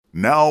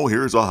Now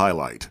here's a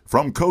highlight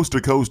from Coast to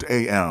Coast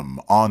AM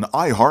on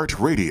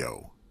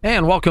iHeartRadio.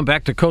 And welcome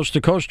back to Coast.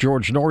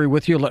 George Norrie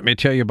with you. Let me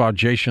tell you about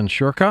Jason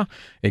Shurka,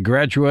 a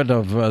graduate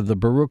of the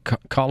Baruch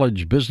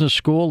College Business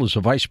School, is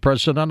a vice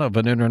president of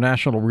an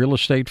international real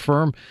estate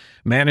firm,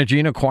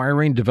 managing,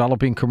 acquiring,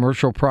 developing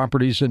commercial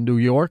properties in New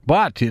York.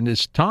 But in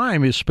his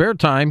spare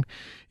time,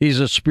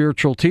 he's a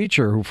spiritual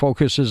teacher who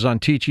focuses on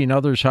teaching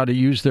others how to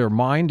use their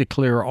mind to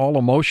clear all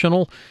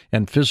emotional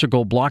and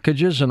physical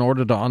blockages in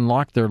order to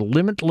unlock their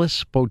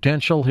limitless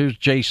potential. Here's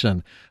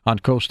Jason on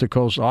Coast to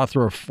Coast,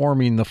 author of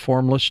Forming the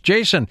Formless.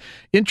 Jason,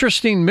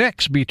 interesting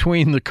mix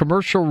between the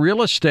commercial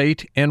real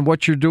estate and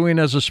what you're doing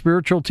as a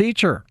spiritual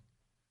teacher.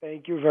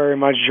 Thank you very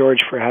much, George,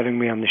 for having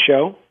me on the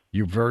show.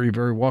 You're very,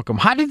 very welcome.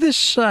 How did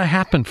this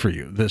happen for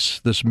you,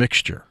 this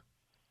mixture?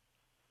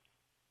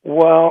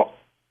 Well,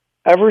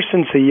 ever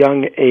since a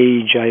young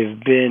age,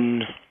 I've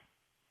been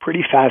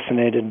pretty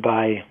fascinated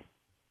by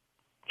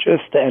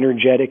just the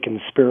energetic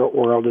and spirit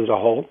world as a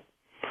whole.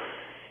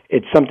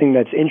 It's something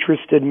that's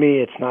interested me.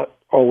 It's not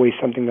always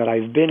something that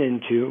I've been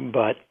into,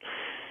 but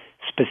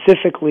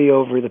specifically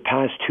over the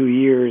past 2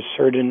 years,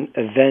 certain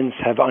events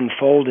have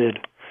unfolded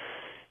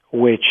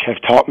which have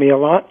taught me a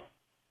lot,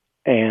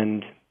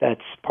 and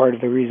that's part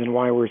of the reason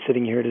why we're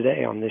sitting here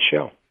today on this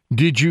show.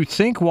 Did you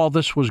think while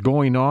this was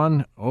going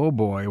on, oh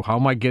boy, how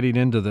am I getting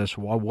into this?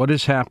 Well, what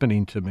is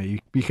happening to me?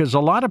 Because a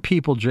lot of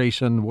people,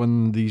 Jason,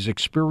 when these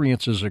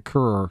experiences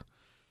occur,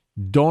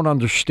 don't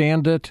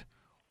understand it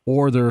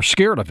or they're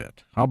scared of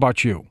it. How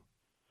about you?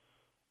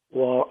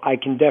 Well, I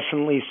can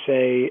definitely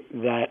say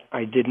that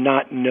I did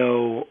not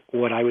know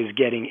what I was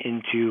getting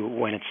into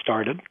when it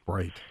started.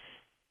 Right.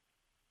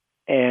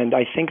 And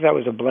I think that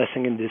was a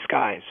blessing in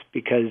disguise,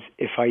 because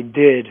if I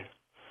did,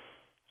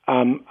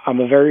 I'm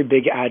a very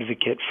big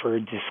advocate for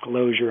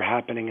disclosure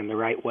happening in the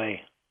right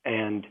way.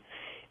 And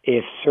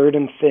if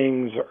certain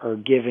things are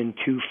given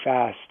too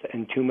fast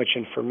and too much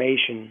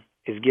information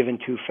is given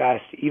too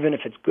fast, even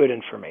if it's good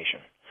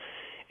information,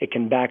 it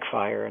can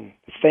backfire. And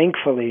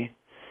thankfully,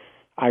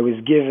 I was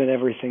given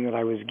everything that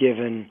I was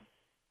given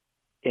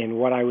in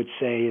what I would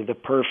say the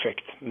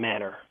perfect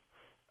manner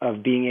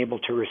of being able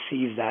to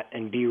receive that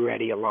and be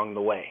ready along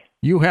the way.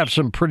 You have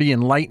some pretty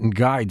enlightened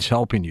guides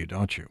helping you,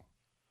 don't you?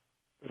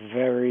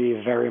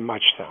 Very, very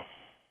much so.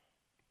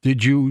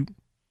 Did you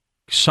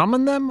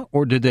summon them,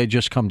 or did they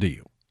just come to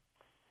you?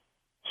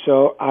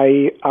 So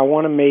I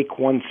want to make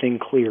one thing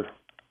clear.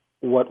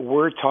 What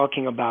we're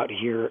talking about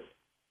here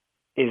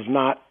is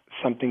not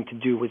something to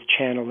do with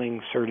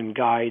channeling certain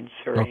guides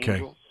or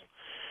angels.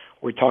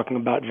 We're talking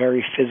about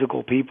very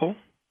physical people,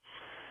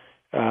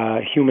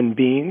 human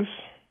beings,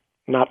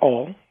 not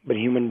all, but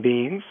human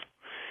beings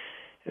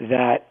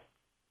that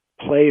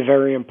play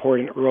very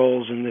important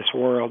roles in this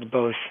world,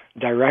 both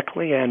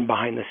directly and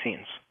behind the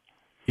scenes.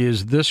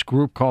 Is this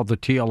group called the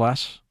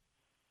TLS?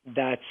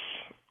 That's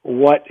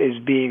what is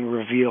being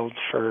revealed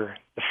for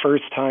the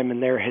first time in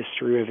their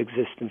history of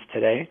existence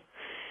today.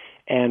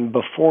 And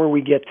before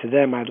we get to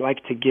them, I'd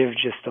like to give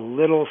just a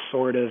little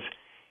sort of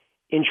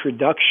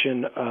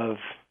introduction of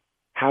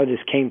how this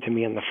came to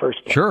me in the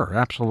first place. Sure,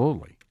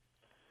 absolutely.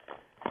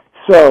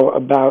 So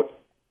about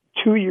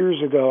 2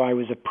 years ago, I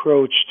was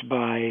approached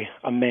by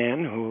a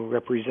man who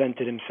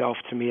represented himself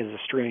to me as a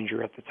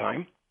stranger at the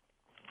time.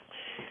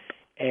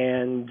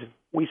 And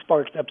we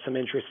sparked up some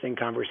interesting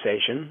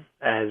conversation.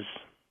 As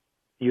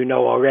you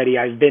know already,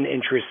 I've been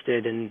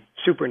interested in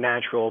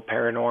supernatural,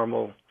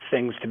 paranormal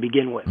things to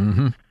begin with.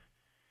 Mm-hmm.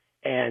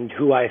 And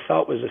who I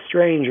thought was a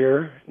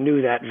stranger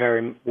knew that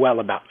very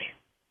well about me.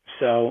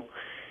 So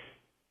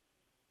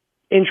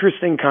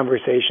interesting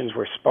conversations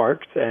were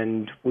sparked,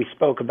 and we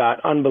spoke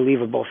about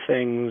unbelievable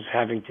things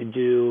having to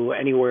do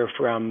anywhere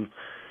from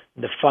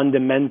the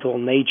fundamental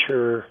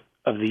nature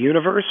of the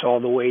universe all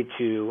the way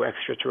to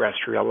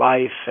extraterrestrial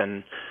life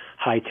and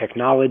high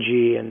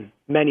technology and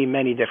many,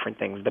 many different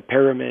things, the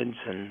pyramids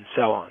and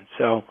so on.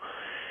 So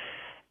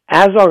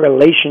as our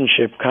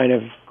relationship kind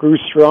of grew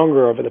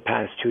stronger over the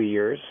past 2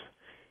 years,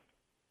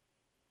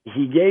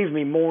 he gave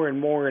me more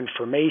and more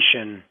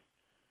information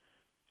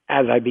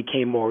as I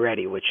became more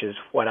ready, which is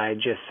what I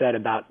just said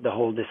about the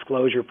whole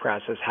disclosure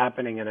process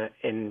happening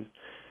in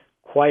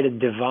quite a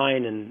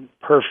divine and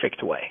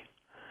perfect way.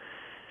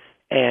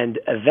 And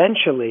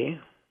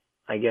eventually,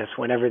 I guess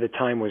whenever the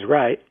time was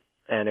right,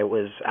 and it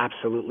was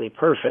absolutely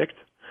perfect,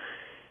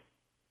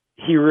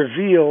 he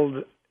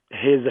revealed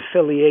his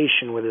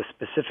affiliation with a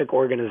specific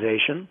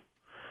organization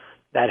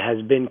that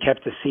has been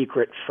kept a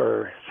secret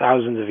for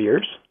thousands of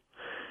years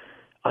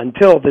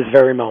until this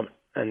very moment.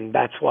 And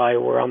that's why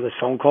we're on this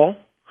phone call.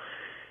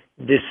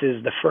 This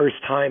is the first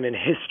time in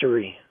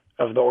history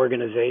of the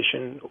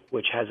organization,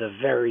 which has a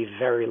very,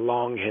 very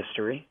long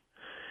history,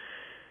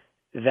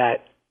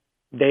 that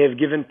they have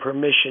given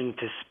permission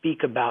to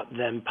speak about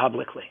them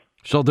publicly.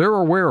 So they're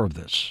aware of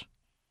this,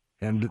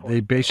 and they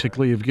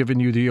basically have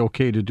given you the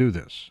okay to do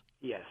this.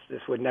 Yes,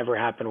 this would never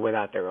happen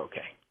without their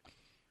okay.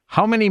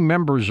 How many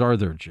members are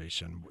there,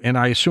 Jason? And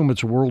I assume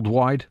it's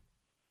worldwide?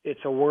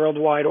 It's a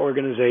worldwide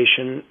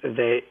organization.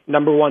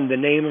 Number one, the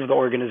name of the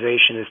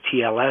organization is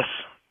TLS,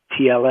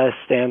 TLS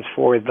stands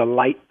for the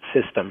Light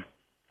System.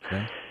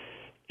 Okay.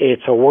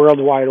 It's a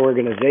worldwide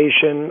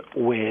organization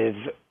with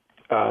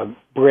a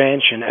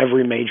branch in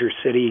every major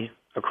city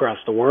across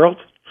the world.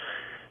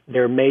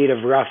 They're made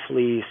of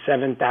roughly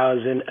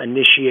 7,000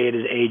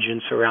 initiated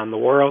agents around the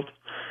world,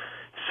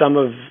 some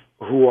of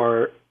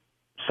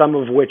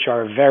which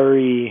are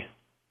very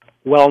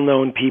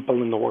well-known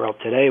people in the world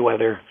today,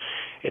 whether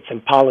it's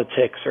in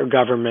politics or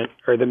government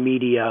or the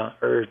media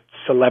or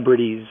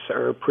celebrities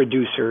or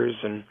producers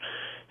and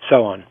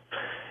so on.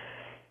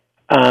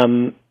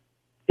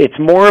 It's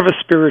more of a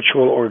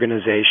spiritual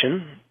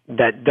organization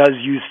that does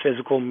use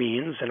physical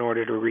means in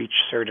order to reach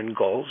certain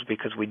goals,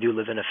 because we do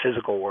live in a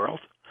physical world.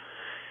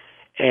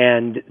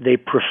 And they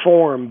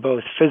perform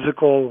both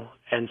physical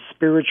and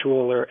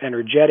spiritual or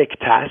energetic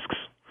tasks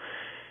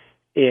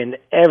in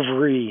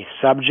every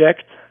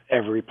subject,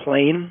 every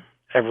plane,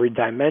 every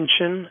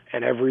dimension,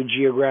 and every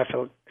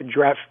geographical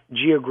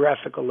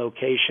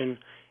location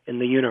in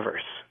the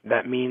universe.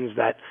 That means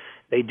that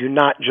they do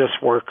not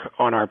just work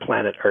on our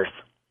planet Earth.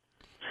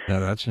 Yeah,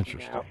 that's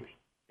interesting. Now,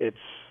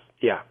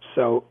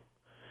 so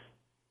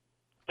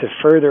to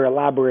further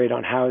elaborate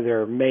on how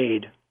they're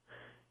made,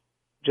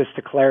 just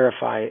to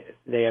clarify,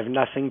 they have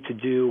nothing to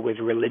do with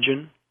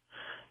religion.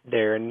 They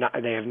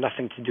have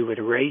nothing to do with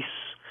race,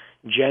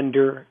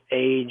 gender,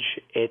 age.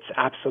 It's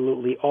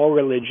absolutely all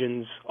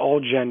religions,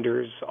 all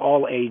genders,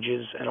 all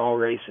ages, and all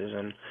races.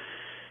 And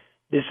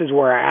this is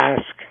where I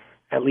ask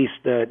at least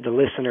the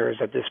listeners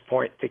at this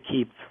point to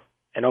keep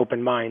an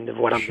open mind of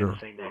what I'm going to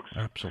say next.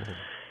 Absolutely.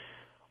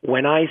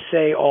 When I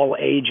say all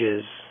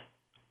ages,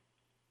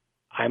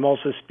 I'm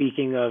also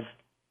speaking of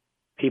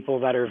people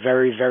that are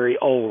very, very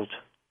old,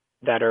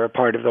 that are a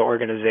part of the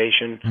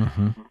organization,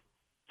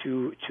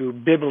 to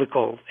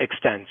biblical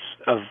extents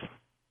of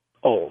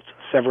old,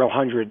 several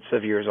hundreds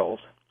of years old.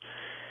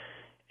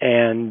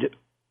 And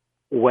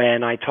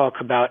when I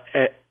talk about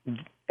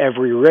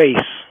every race,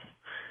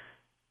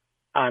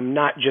 I'm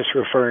not just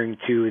referring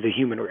to the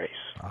human race.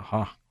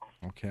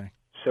 Okay.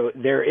 So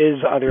there is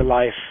other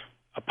life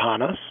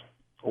upon us.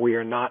 We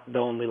are not the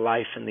only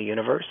life in the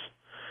universe.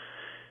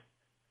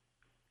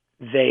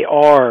 They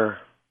are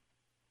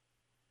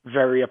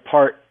very a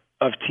part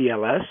of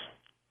TLS,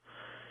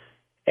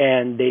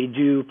 and they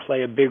do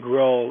play a big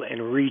role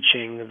in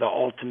reaching the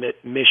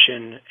ultimate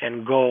mission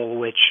and goal,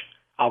 which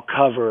I'll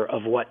cover,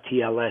 of what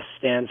TLS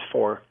stands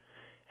for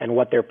and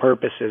what their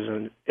purpose is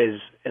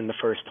in the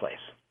first place.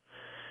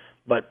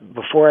 But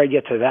before I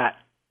get to that,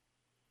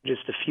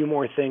 just a few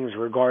more things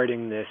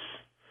regarding this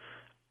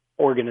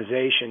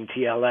organization,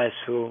 TLS,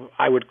 who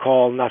I would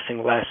call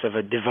nothing less of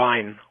a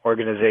divine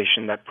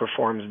organization that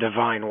performs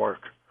divine work.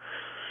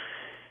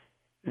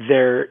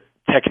 Their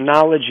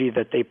technology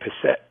that they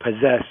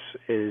possess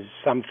is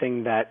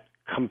something that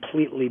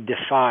completely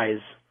defies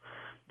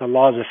the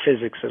laws of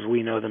physics as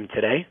we know them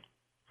today.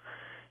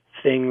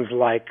 Things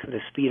like the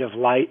speed of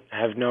light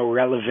have no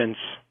relevance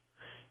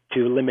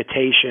to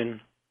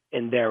limitation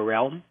in their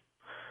realm.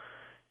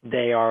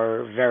 They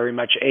are very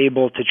much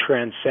able to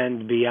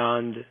transcend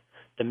beyond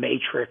the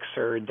matrix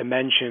or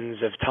dimensions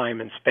of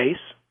time and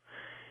space,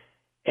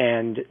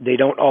 and they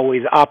don't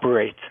always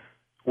operate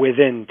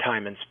within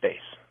time and space,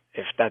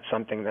 if that's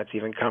something that's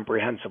even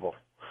comprehensible.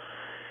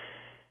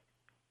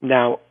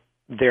 Now,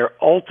 their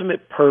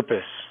ultimate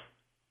purpose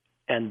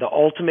and the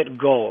ultimate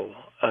goal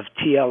of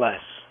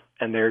TLS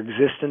and their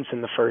existence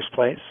in the first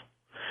place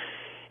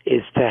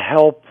is to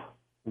help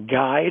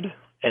guide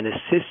and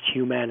assist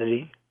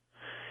humanity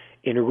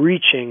in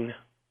reaching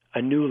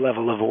a new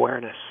level of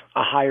awareness,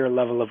 a higher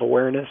level of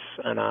awareness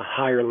and a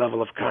higher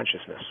level of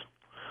consciousness.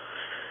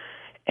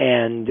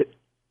 And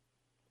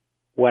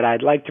what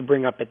I'd like to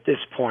bring up at this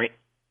point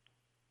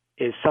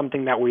is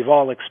something that we've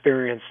all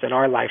experienced in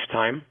our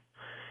lifetime,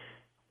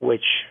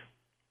 which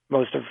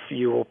most of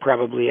you will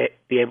probably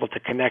be able to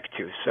connect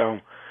to. So,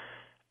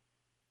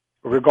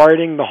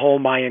 regarding the whole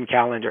Mayan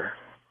calendar,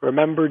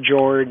 remember,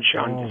 George,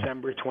 on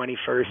December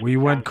 21st? We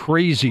went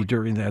crazy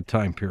during that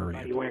time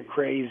period. We went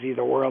crazy.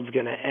 The world's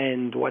going to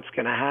end. What's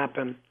going to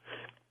happen?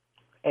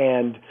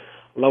 And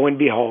lo and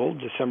behold,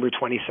 December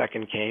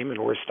 22nd came,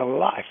 and we're still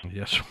alive.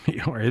 Yes, we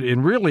are.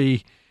 And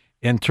really,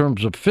 in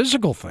terms of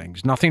physical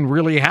things, nothing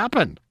really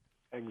happened.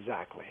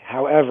 Exactly.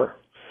 However,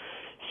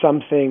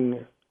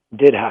 something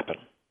did happen.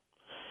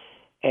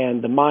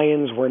 And the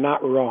Mayans were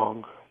not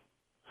wrong.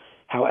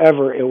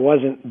 However, it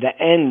wasn't the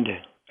end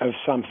of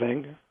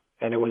something,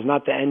 and it was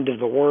not the end of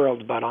the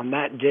world, but on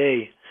that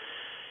day,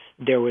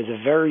 there was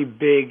a very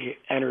big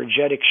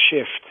energetic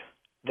shift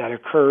that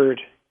occurred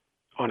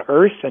on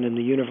Earth and in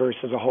the universe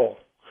as a whole.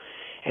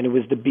 And it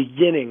was the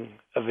beginning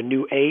of a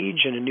new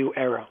age and a new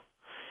era,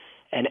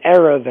 an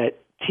era that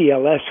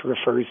TLS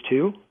refers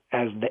to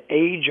as the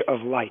Age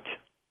of Light,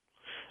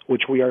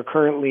 which we are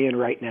currently in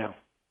right now.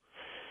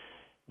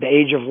 The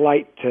Age of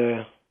Light,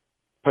 to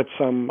put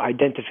some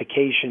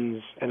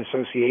identifications and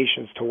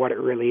associations to what it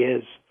really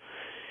is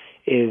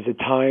a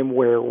time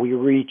where we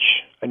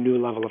reach a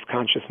new level of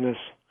consciousness,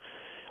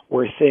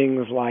 where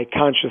things like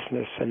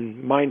consciousness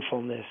and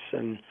mindfulness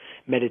and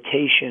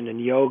meditation and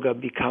yoga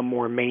become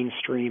more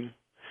mainstream.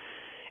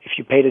 If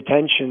you paid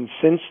attention,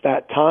 since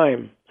that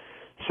time,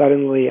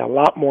 suddenly a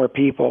lot more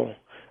people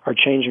are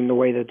changing the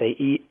way that they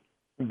eat.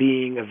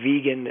 Being a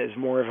vegan is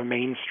more of a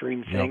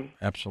mainstream thing. Yep,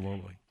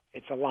 absolutely.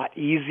 It's a lot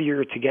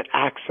easier to get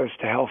access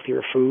to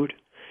healthier food.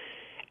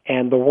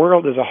 And the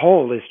world as a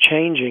whole is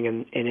changing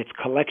in its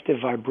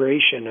collective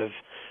vibration of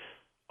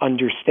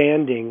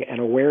understanding and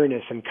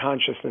awareness and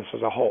consciousness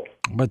as a whole.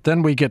 But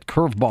then we get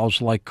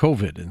curveballs like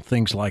COVID and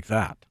things like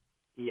that.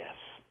 Yes.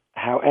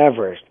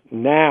 However,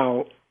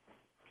 now,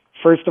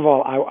 first of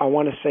all, I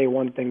want to say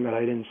one thing that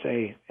I didn't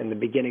say in the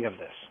beginning of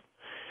this.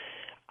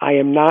 I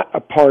am not a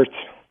part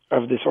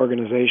of this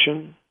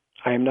organization.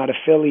 I am not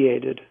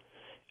affiliated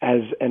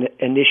as an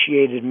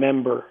initiated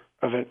member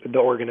of the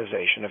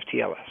organization of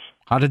TLS.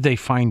 How did they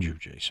find you,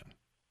 Jason?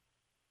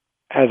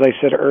 As I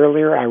said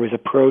earlier, I was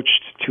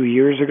approached 2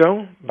 years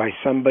ago by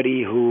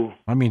somebody who...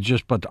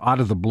 but out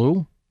of the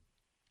blue?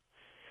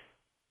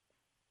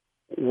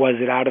 Was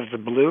it out of the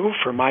blue?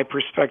 From my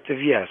perspective,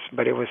 yes,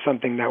 but it was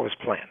something that was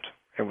planned.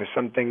 It was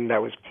something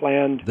that was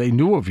planned. They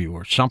knew of you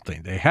or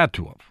something. They had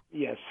to have.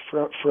 Yes.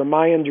 From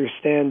my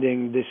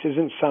understanding, this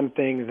isn't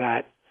something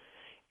that...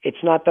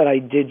 It's not that I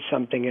did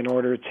something in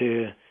order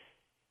to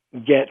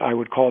get, I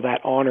would call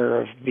that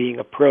honor of being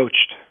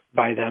approached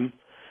by them.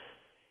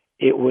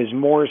 It was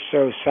more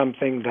so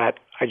something that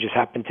I just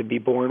happened to be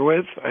born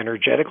with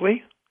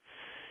energetically.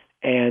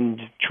 And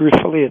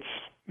truthfully, it's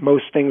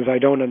most things I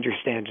don't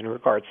understand in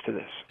regards to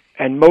this.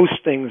 And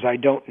most things I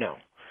don't know.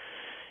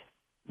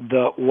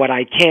 What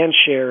I can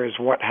share is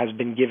what has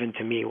been given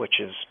to me, which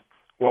is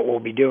what we'll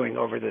be doing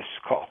over this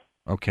call.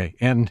 Okay.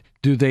 And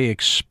do they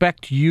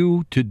expect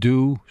you to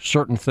do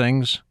certain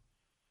things?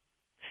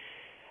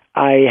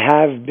 I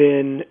have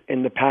been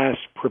in the past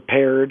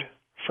prepared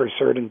for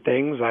certain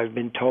things. I've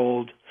been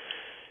told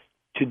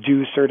to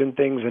do certain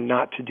things and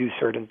not to do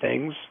certain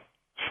things.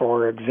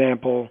 For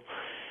example,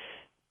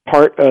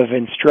 part of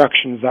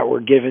instructions that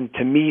were given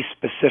to me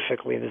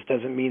specifically, this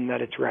doesn't mean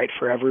that it's right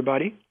for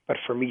everybody, but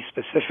for me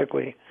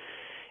specifically,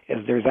 is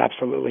there's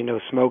absolutely no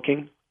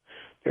smoking.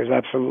 There's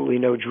absolutely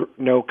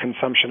no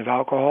consumption of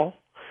alcohol.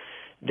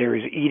 There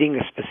is eating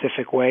a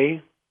specific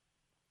way,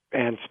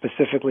 and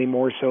specifically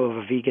more so of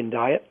a vegan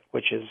diet,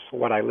 which is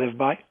what I live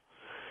by.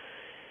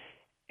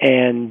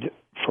 And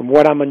from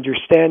what I'm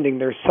understanding,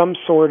 there's some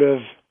sort of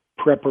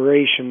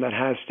preparation that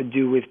has to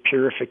do with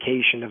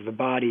purification of the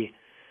body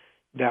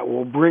that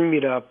will bring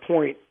me to a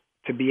point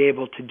to be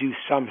able to do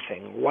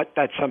something. What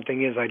that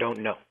something is, I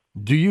don't know.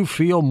 Do you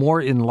feel more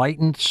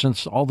enlightened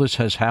since all this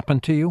has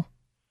happened to you?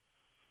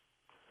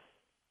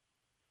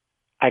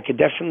 I could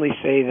definitely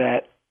say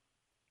that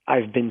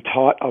I've been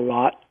taught a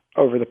lot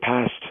over the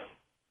past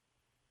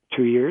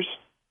 2 years.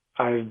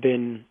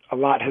 A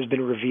lot has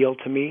been revealed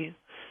to me.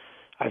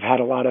 I've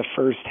had a lot of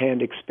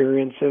first-hand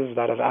experiences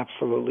that have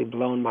absolutely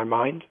blown my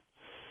mind.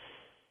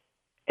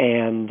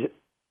 And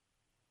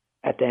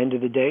at the end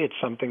of the day, it's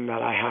something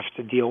that I have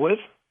to deal with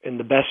in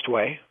the best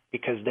way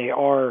because they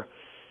are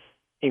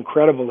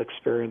incredible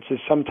experiences.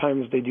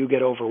 Sometimes they do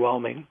get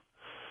overwhelming.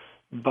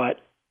 But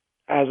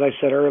as I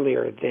said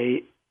earlier,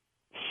 they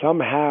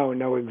somehow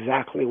know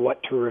exactly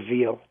what to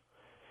reveal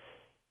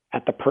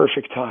at the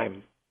perfect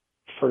time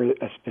for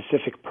a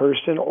specific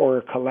person or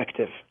a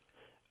collective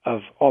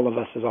of all of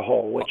us as a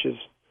whole, which is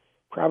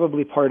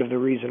probably part of the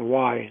reason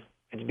why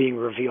it's being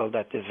revealed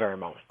at this very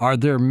moment. Are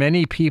there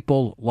many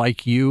people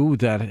like you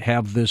that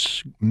have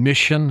this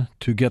mission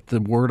to get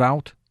the word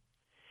out?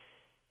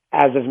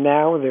 As of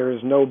now, there is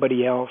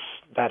nobody else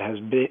that has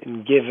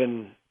been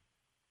given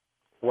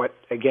what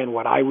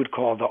I would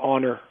call the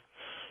honor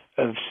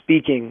of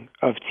speaking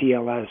of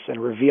TLS and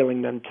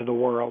revealing them to the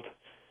world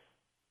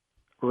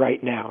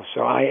right now.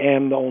 So I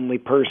am the only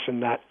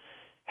person that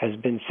has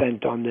been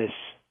sent on this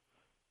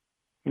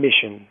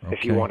mission,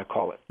 if you want to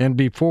call it. And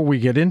before we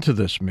get into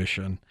this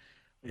mission,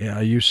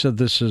 you said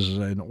this is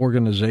an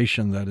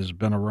organization that has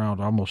been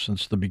around almost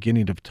since the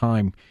beginning of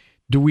time.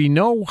 Do we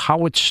know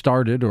how it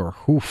started or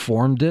who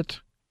formed it?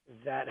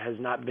 That has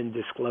not been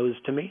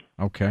disclosed to me.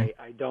 Okay.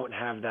 I don't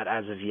have that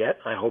as of yet.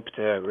 I hope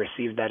to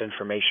receive that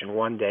information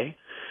one day.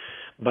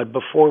 But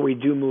before we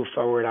do move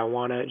forward, I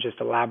want to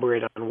just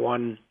elaborate on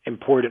one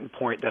important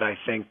point that I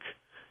think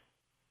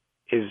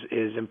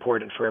is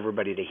important for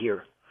everybody to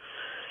hear.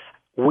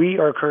 We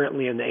are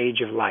currently in the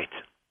age of light.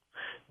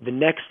 The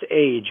next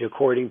age,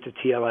 according to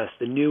TLS,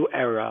 the new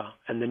era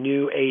and the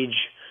new age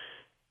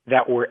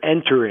that we're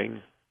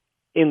entering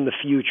in the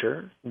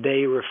future,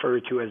 they refer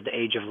to as the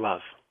age of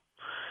love.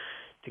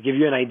 To give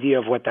you an idea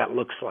of what that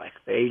looks like,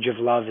 the age of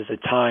love is a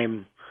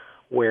time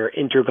where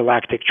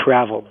intergalactic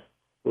travel,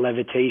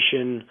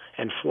 levitation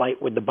and flight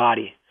with the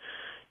body,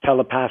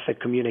 telepathic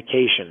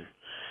communication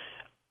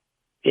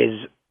is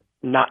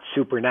not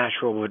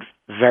supernatural, but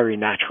very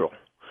natural.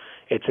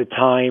 It's a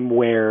time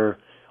where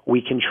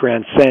we can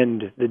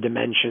transcend the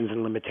dimensions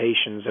and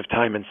limitations of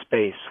time and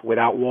space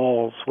without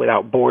walls,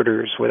 without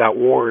borders, without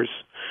wars,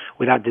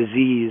 without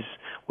disease,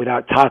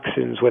 without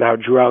toxins, without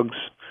drugs.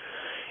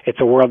 It's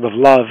a world of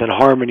love and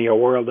harmony, a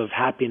world of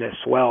happiness,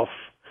 wealth,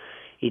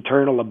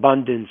 eternal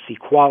abundance,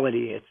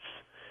 equality. It's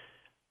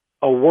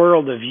a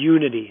world of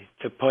unity,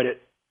 to put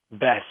it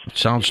best. It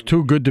sounds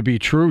too good to be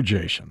true,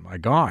 Jason. My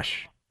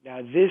gosh.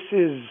 Now, this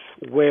is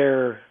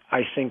where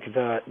I think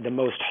the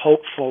most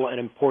hopeful and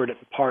important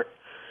part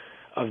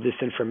of this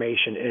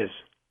information is.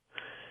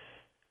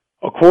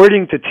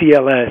 According to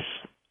TLS,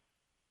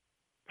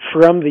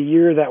 from the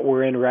year that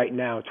we're in right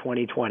now,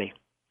 2020,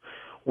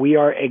 we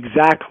are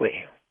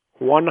exactly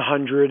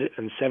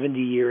 170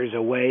 years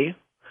away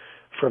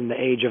from the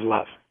age of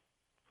love.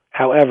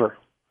 However,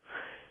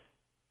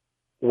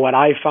 what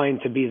I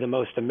find to be the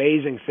most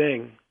amazing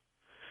thing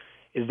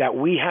is that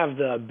we have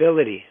the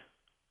ability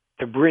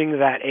to bring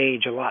that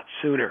age a lot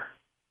sooner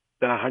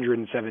than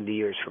 170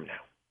 years from now.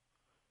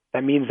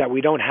 That means that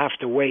we don't have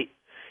to wait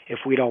if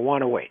we don't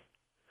want to wait.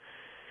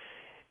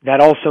 That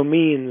also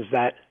means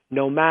that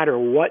no matter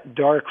what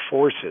dark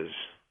forces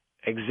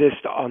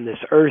exist on this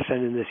earth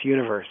and in this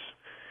universe,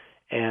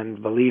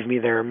 and believe me,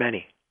 there are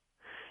many,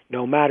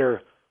 no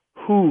matter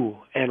who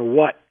and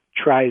what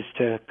tries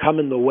to come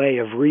in the way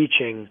of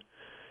reaching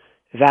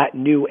that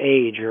new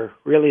age, or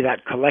really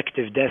that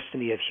collective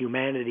destiny of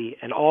humanity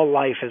and all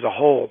life as a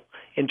whole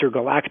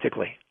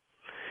intergalactically,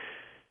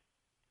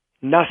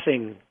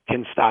 nothing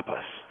can stop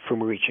us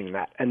from reaching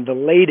that. And the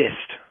latest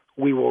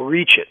we will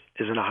reach it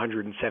is in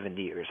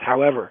 170 years.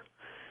 However,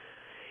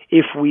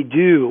 if we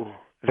do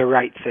the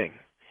right thing,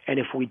 and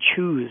if we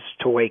choose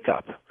to wake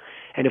up,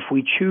 and if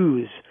we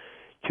choose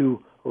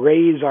to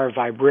raise our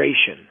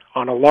vibration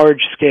on a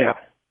large scale,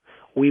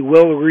 we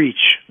will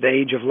reach the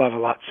age of love a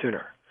lot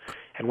sooner.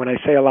 And when I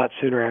say a lot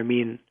sooner, I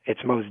mean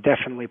it's most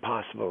definitely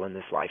possible in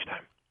this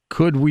lifetime.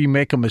 Could we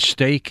make a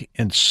mistake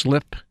and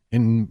slip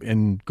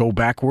and go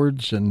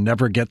backwards and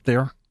never get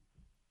there?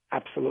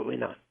 Absolutely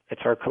not.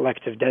 It's our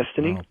collective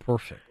destiny. Oh,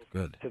 perfect.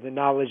 Good. To the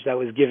knowledge that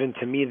was given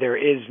to me, there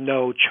is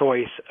no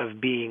choice of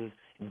being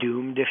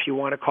doomed, if you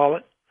want to call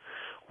it.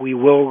 We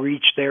will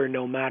reach there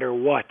no matter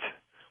what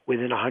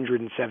within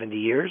 170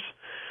 years.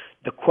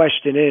 The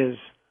question is,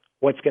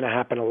 what's going to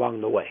happen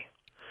along the way?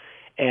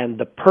 And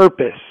the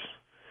purpose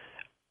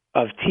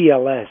of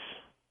TLS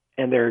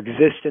and their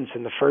existence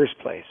in the first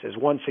place is,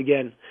 once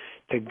again,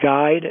 to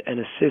guide and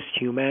assist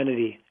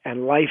humanity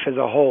and life as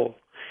a whole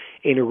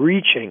in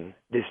reaching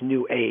this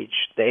new age,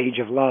 the age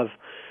of love,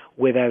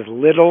 with as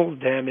little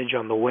damage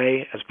on the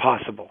way as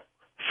possible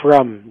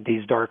from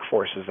these dark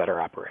forces that are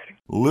operating.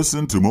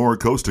 Listen to more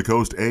Coast to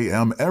Coast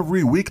AM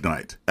every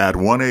weeknight at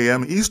 1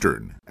 a.m.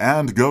 Eastern,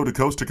 and go to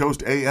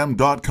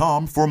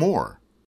coasttocoastam.com for more.